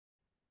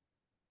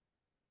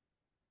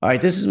All right,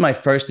 this is my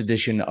first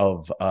edition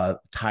of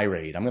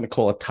Tirade. I'm going to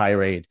call it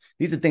Tirade.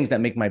 These are things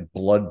that make my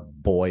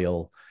blood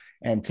boil.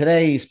 And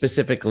today,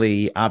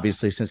 specifically,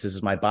 obviously, since this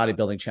is my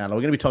bodybuilding channel,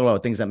 we're going to be talking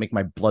about things that make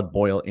my blood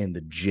boil in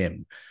the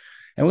gym.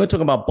 And we're going to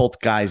talk about both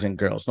guys and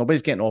girls.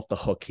 Nobody's getting off the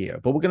hook here,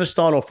 but we're going to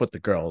start off with the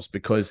girls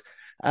because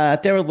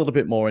they're a little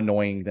bit more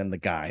annoying than the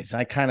guys.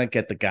 I kind of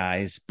get the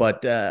guys,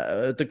 but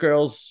the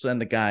girls and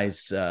the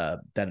guys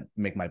that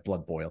make my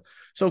blood boil.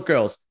 So,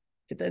 girls,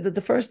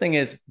 the first thing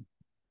is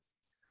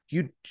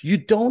you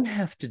don't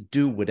have to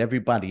do what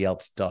everybody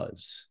else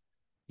does.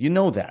 You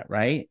know that,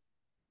 right?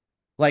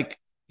 Like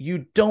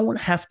you don't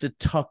have to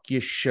tuck your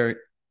shirt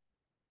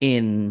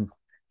in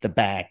the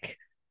back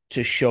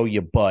to show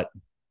your butt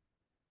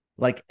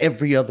like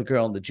every other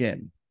girl in the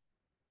gym.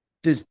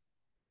 There's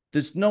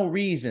there's no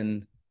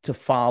reason to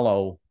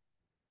follow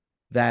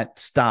that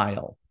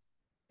style.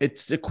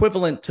 It's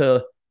equivalent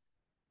to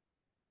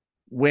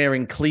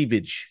wearing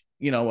cleavage,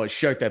 a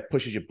shirt that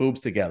pushes your boobs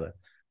together.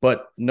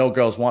 But no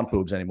girls want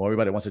boobs anymore.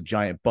 Everybody wants a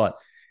giant butt.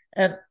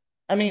 And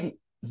I mean,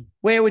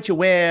 wear what you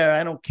wear.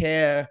 I don't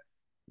care.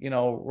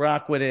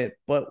 Rock with it.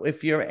 But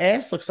if your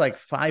ass looks like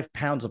 5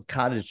 pounds of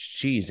cottage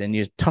cheese and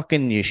you're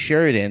tucking your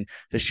shirt in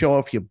to show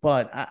off your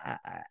butt,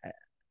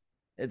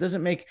 it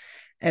doesn't make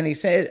any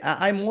sense.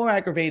 I'm more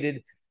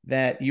aggravated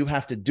that you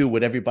have to do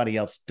what everybody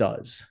else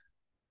does.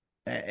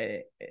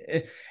 And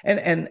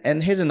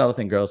here's another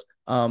thing, girls.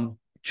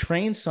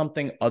 Train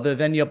something other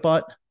than your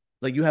butt.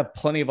 Like you have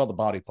plenty of other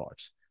body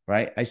parts,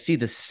 right? I see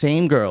the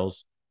same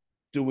girls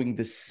doing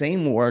the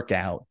same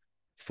workout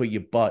for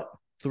your butt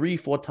 3,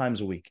 4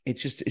 times a week.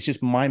 It's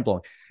just mind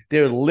blowing.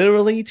 There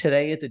literally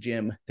today at the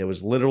gym, there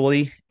was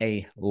literally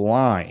a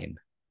line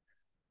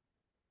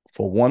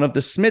for one of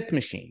the Smith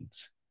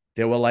machines.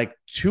 There were like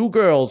two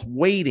girls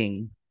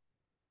waiting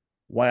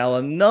while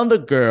another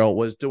girl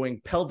was doing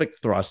pelvic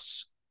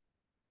thrusts,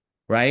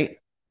 right?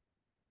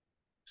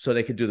 So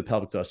they could do the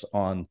pelvic thrust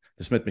on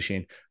the Smith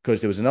machine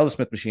because there was another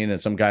Smith machine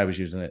and some guy was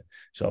using it.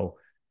 So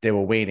they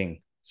were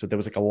waiting. So there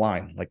was like the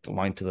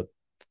line to the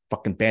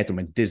fucking bathroom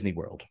in Disney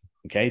World.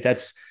 Okay,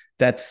 there's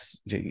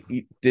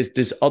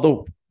other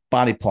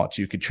body parts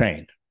you could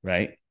train,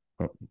 right?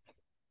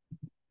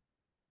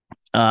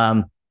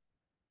 Um,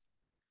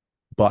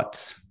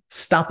 but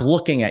stop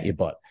looking at your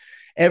butt.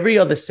 Every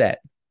other set,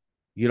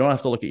 you don't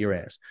have to look at your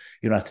ass.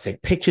 You don't have to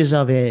take pictures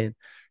of it.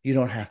 You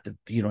don't have to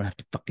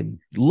fucking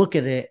look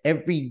at it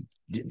every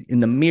in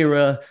the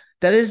mirror.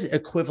 That is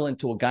equivalent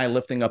to a guy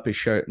lifting up his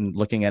shirt and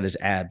looking at his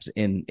abs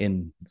in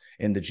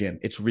the gym.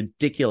 It's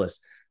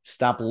ridiculous.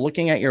 Stop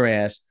looking at your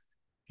ass.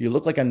 You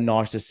look like a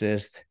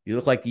narcissist. You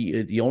look like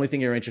the only thing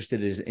you're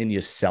interested in is in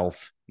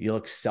yourself. You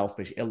look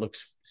selfish.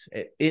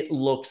 It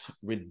looks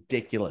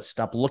ridiculous.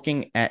 Stop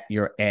looking at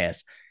your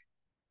ass.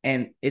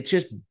 And it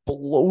just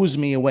blows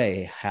me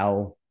away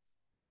how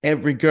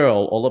every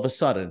girl all of a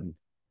sudden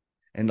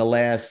in the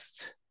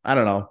last, I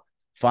don't know,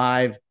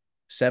 5,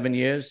 7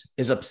 years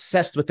is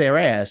obsessed with their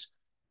ass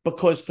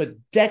because for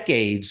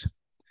decades,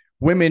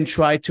 women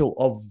tried to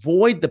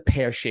avoid the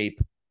pear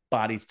shape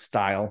body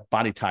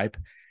type.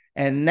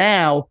 And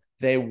now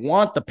they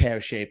want the pear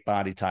shaped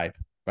body type,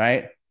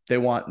 right? They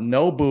want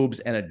no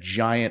boobs and a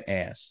giant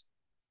ass.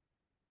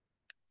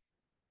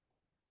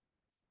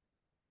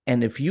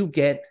 And if you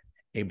get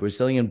a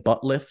Brazilian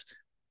butt lift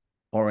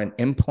or an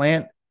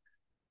implant,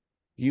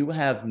 you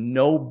have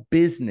no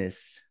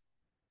business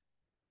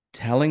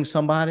telling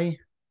somebody,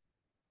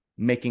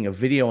 making a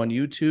video on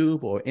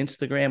YouTube or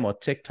Instagram or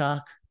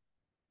TikTok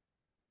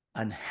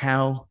on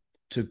how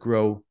to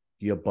grow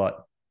your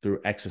butt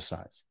through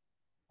exercise.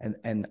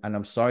 And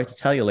I'm sorry to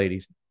tell you,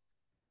 ladies,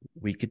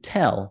 we could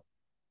tell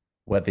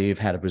whether you've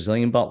had a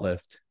Brazilian butt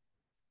lift,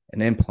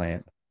 an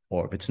implant,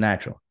 or if it's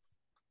natural.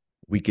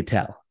 We could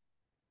tell.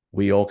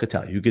 We all could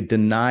tell. You could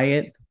deny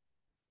it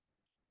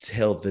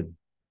till the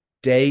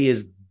day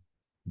is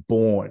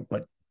born,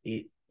 but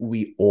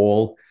we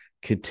all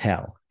could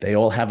tell. They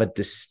all have a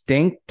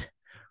distinct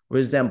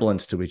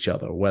resemblance to each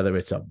other, whether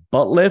it's a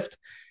butt lift,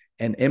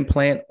 an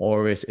implant,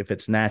 or if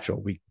it's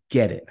natural. We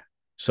get it.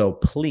 So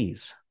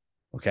please,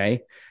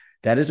 okay,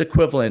 that is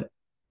equivalent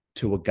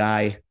to a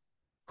guy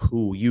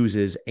who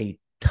uses a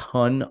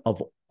ton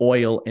of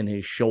oil in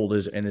his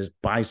shoulders and his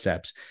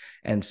biceps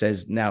and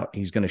says now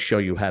he's going to show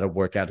you how to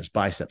work out his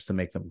biceps to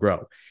make them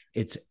grow.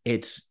 It's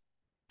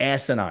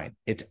asinine.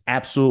 It's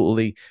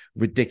absolutely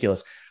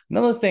ridiculous.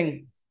 Another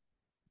thing,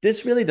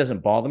 this really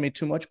doesn't bother me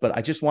too much, but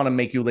I just want to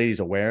make you ladies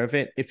aware of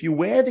it. If you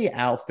wear the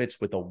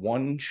outfits with a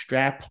one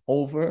strap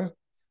over,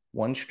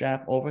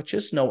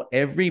 just know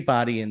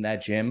everybody in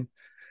that gym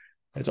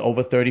that's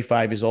over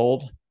 35 years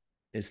old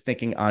is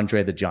thinking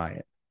Andre the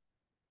Giant.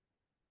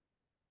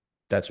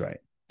 That's right.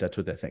 That's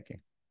what they're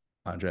thinking.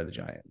 Andre the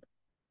Giant.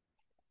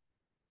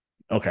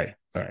 Okay.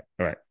 All right.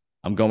 All right.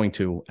 I'm going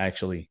to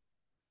actually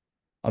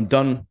I'm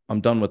done.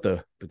 I'm done with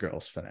the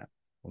girls for now.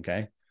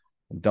 Okay.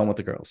 I'm done with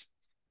the girls.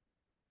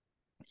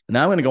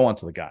 Now I'm going to go on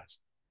to the guys.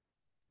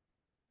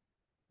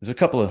 There's a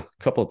couple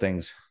of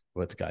things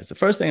with the guys. The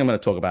first thing I'm going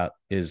to talk about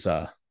is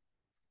the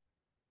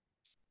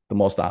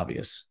most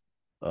obvious,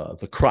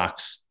 the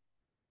Crocs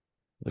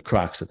the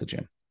Crocs at the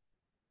gym.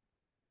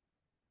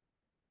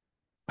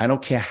 I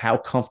don't care how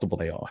comfortable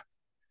they are.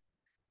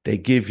 They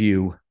give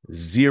you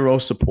zero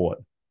support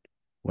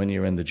when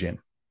you're in the gym.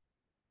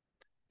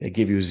 They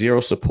give you zero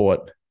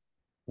support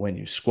when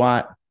you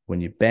squat,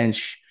 when you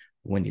bench,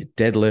 when you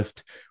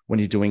deadlift, when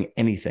you're doing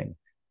anything.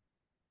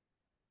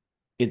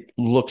 It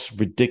looks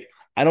ridiculous.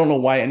 I don't know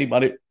why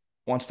anybody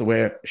wants to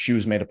wear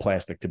shoes made of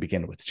plastic to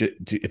begin with.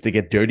 If they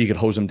get dirty, you could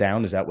hose them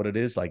down. Is that what it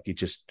is? Like you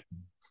just,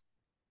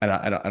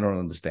 I don't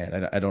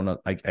understand. I don't know.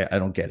 I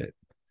don't get it.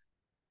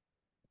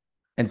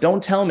 And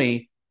don't tell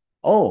me,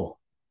 oh,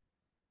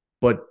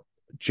 but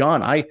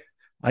John,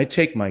 I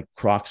take my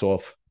Crocs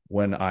off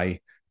when I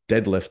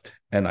deadlift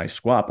and I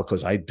squat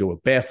because I do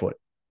it barefoot.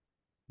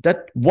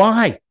 That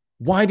why?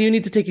 Why do you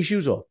need to take your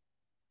shoes off?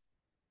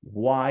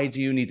 Why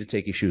do you need to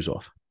take your shoes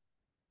off?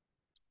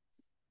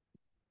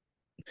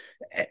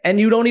 And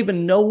you don't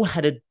even know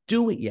how to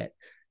do it yet.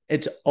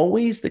 It's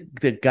always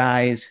the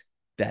guys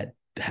that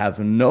have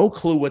no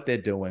clue what they're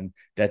doing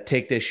that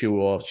take their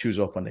shoes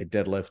off when they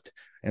deadlift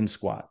and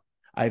squat.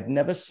 I've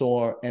never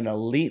saw an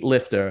elite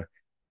lifter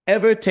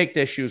ever take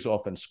their shoes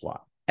off and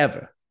squat,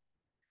 ever.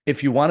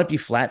 If you want to be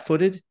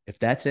flat-footed, if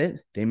that's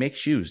it, they make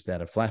shoes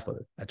that are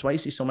flat-footed. That's why you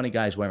see so many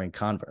guys wearing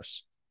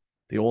Converse,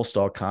 the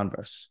All-Star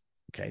Converse.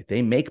 Okay,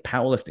 they make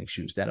powerlifting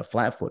shoes that are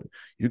flat-footed.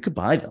 You could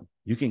buy them.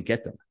 You can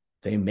get them.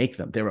 They make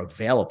them. They're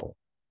available.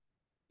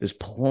 There's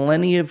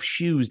plenty of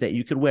shoes that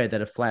you could wear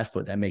that are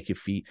flat-footed that make your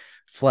feet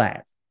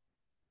flat.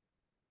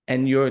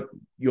 And you're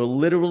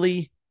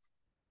literally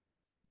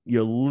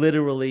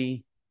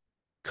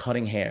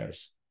cutting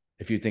hairs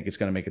if you think it's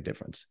going to make a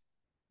difference.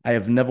 I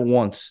have never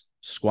once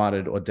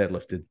squatted or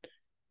deadlifted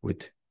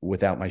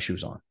without my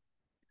shoes on.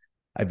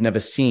 I've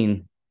never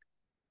seen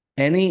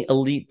any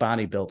elite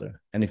bodybuilder.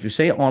 And if you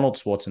say Arnold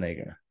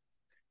Schwarzenegger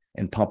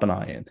and pump and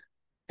iron,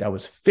 that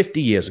was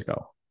 50 years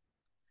ago.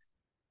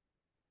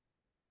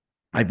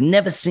 I've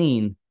never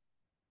seen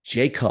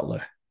Jay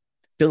Cutler,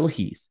 Phil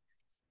Heath,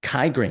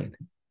 Kai Green,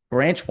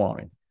 Branch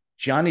Warren,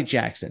 Johnny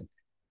Jackson.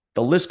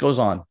 The list goes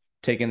on,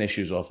 taking their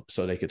shoes off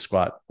so they could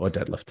squat or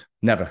deadlift.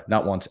 Never,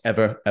 not once,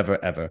 ever,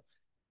 ever, ever,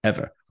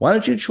 ever. Why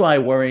don't you try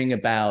worrying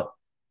about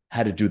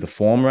how to do the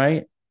form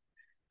right,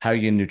 how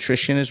your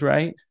nutrition is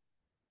right?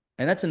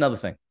 And that's another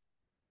thing.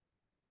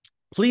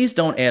 Please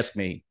don't ask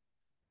me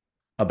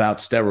about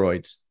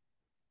steroids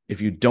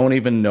if you don't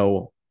even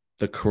know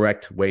the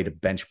correct way to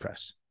bench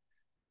press.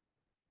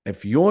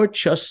 If you're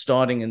just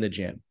starting in the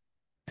gym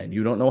and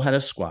you don't know how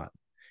to squat,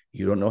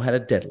 you don't know how to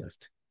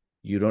deadlift,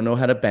 you don't know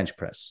how to bench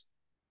press,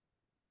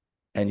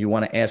 and you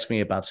want to ask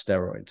me about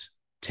steroids,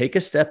 take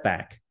a step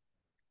back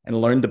and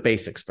learn the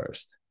basics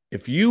first.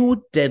 If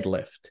you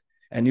deadlift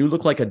and you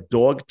look like a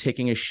dog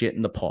taking a shit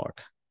in the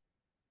park,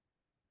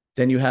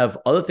 then you have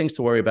other things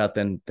to worry about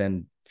than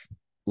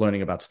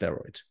learning about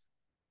steroids.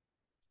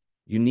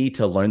 You need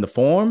to learn the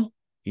form,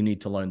 you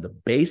need to learn the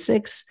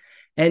basics,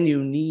 and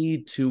you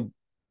need to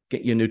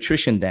get your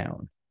nutrition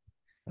down.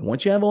 And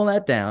once you have all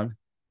that down,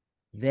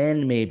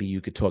 then maybe you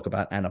could talk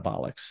about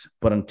anabolics.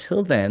 But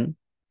until then,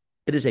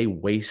 it is a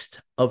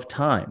waste of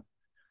time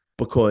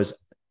because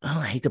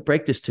I hate to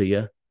break this to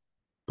you,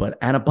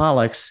 but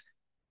anabolics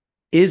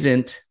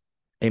isn't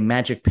a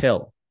magic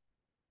pill.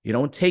 You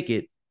don't take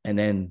it and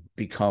then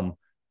become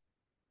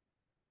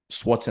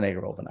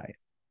Schwarzenegger overnight.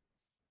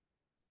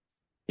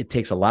 It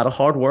takes a lot of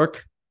hard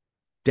work,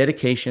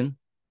 dedication,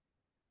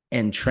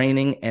 and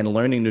training and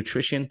learning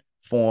nutrition,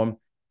 form,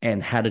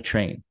 and how to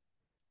train.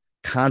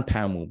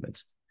 Compound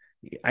movements.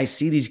 I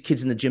see these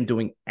kids in the gym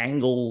doing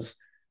angles,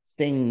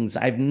 things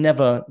I've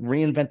never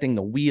reinventing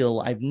the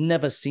wheel. I've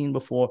never seen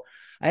before.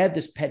 I had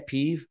this pet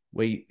peeve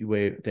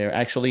where they're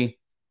actually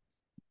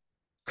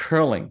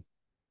curling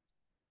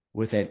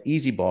with an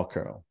easy bar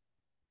curl.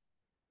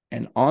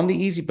 And on the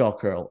easy bar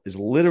curl is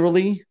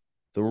literally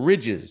the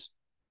ridges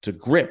to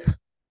grip.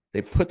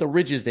 They put the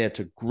ridges there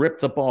to grip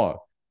the bar,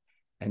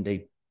 and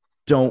they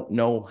don't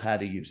know how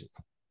to use it.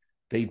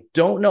 They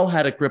don't know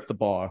how to grip the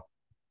bar.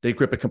 They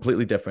grip it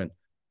completely different.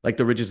 Like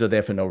the ridges are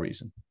there for no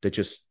reason. They're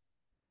just,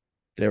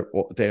 yeah.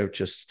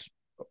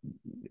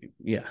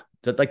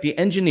 They're like the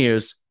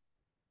engineers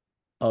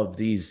of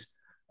this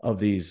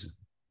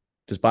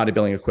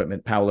bodybuilding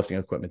equipment, powerlifting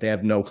equipment. They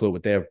have no clue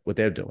what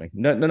they're doing.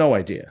 No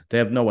idea. They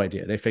have no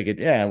idea. They figured,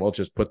 yeah, we'll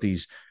just put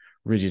these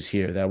ridges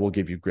here that will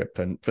give you grip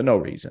for no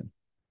reason.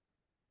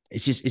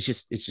 It's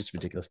just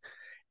ridiculous.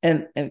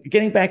 And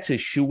getting back to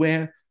shoe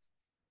wear,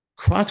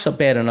 Crocs are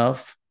bad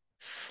enough.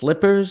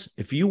 Slippers,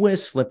 if you wear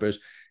slippers,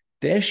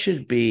 there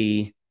should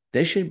be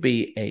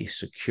a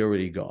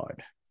security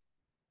guard.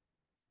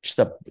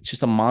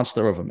 Just a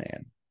monster of a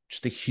man,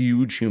 just a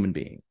huge human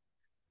being.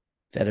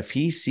 That if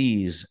he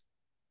sees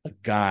a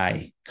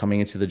guy coming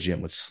into the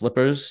gym with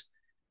slippers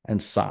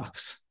and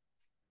socks,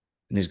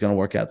 and he's going to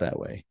work out that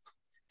way,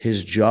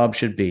 his job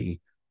should be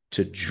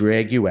to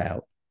drag you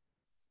out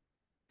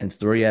and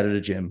throw you out of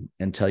the gym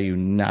and tell you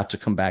not to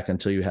come back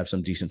until you have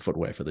some decent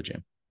footwear for the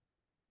gym.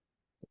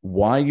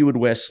 Why you would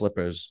wear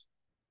slippers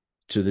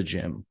to the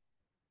gym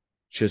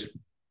just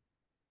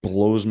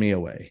blows me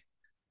away.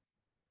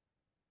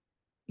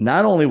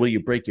 Not only will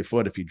you break your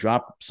foot if you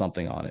drop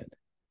something on it,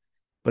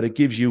 but it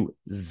gives you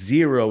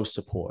zero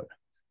support.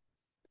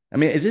 I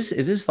mean, is this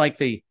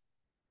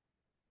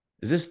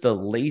the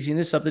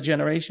laziness of the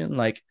generation?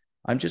 Like,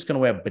 I'm just going to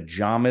wear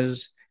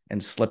pajamas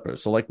and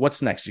slippers. So, like,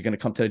 what's next? You're going to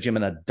come to the gym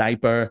in a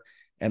diaper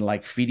and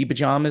like feety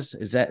pajamas?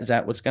 Is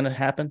that what's going to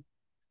happen?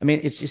 I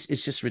mean, it's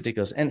just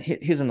ridiculous. And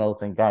here's another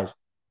thing, guys.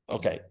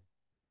 Okay,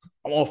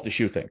 I'm off the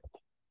shoe thing.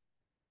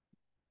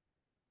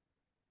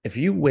 If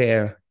you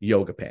wear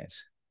yoga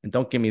pants, and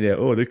don't give me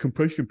they're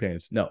compression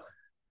pants. No,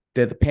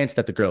 they're the pants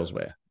that the girls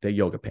wear. They're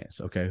yoga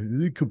pants. Okay,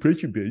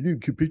 compression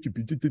pants. Compression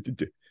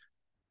pants.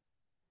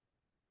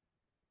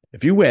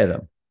 If you wear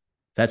them,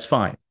 that's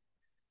fine.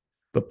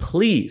 But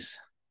please,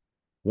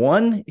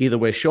 one, either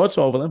wear shorts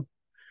over them,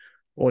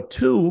 or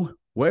two,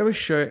 wear a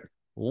shirt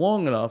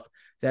long enough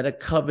that it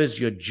covers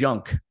your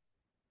junk.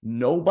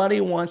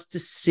 Nobody wants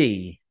to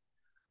see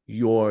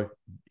your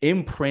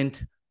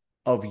imprint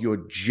of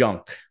your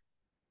junk.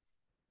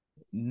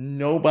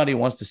 Nobody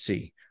wants to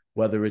see,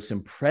 whether it's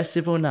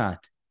impressive or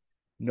not.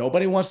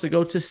 Nobody wants to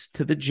go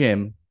to the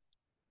gym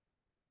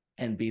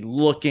and be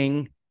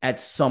looking at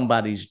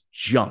somebody's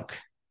junk.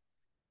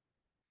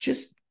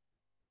 Just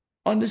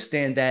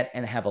understand that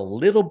and have a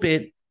little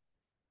bit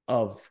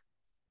of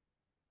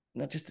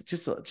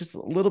just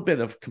a little bit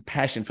of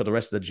compassion for the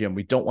rest of the gym.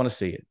 We don't want to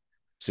see it.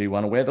 So you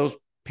want to wear those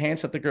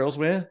pants that the girls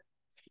wear?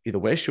 Either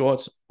wear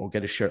shorts or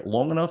get a shirt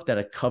long enough that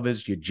it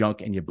covers your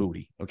junk and your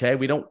booty. Okay,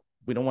 we don't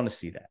want to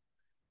see that.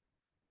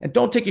 And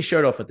don't take your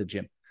shirt off at the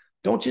gym.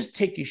 Don't just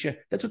take your shirt.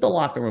 That's what the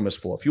locker room is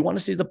for. If you want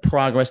to see the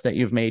progress that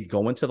you've made,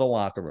 go into the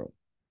locker room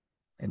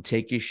and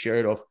take your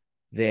shirt off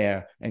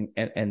there and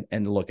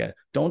look at it.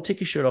 Don't take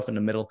your shirt off in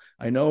the middle.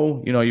 I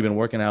know, you've been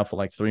working out for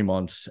like 3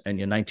 months and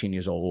you're 19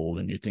 years old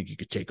and you think you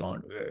could take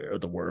on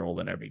the world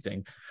and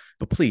everything.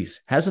 But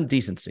please have some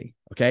decency,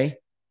 okay?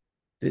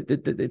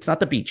 It's not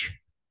the beach.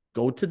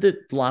 Go to the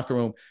locker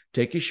room,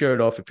 take your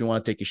shirt off if you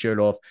want to take your shirt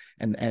off,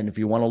 and if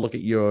you want to look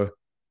at your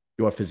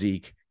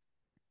physique,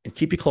 and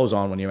keep your clothes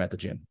on when you're at the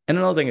gym. And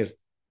another thing is,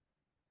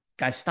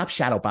 guys, stop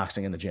shadow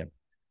boxing in the gym.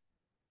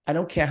 I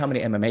don't care how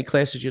many MMA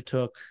classes you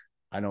took.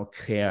 I don't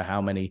care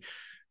how many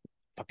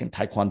fucking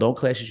taekwondo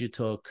classes you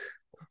took,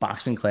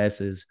 boxing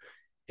classes.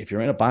 If you're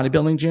in a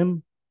bodybuilding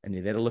gym and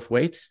you're there to lift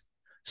weights,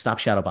 stop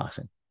shadow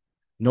boxing.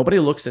 Nobody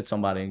looks at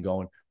somebody and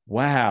going,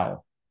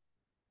 wow,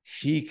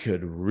 he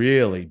could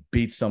really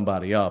beat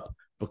somebody up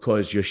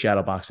because you're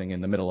shadow boxing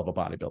in the middle of a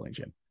bodybuilding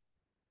gym.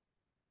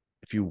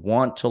 If you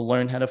want to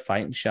learn how to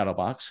fight in shadow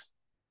box,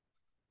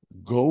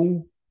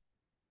 go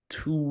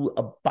to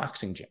a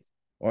boxing gym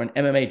or an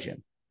MMA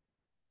gym.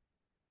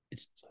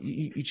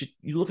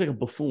 You look like a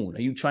buffoon.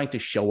 Are you trying to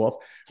show off?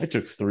 I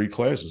took 3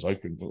 classes. I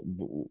could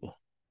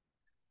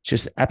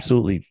just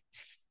absolutely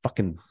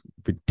fucking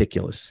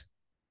ridiculous.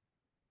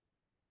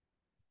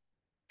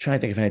 I'm trying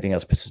to think if anything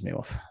else pisses me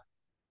off.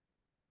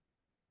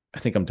 I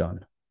think I'm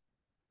done.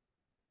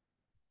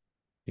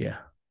 Yeah,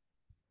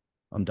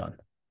 I'm done.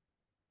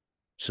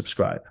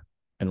 Subscribe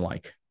and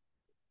like.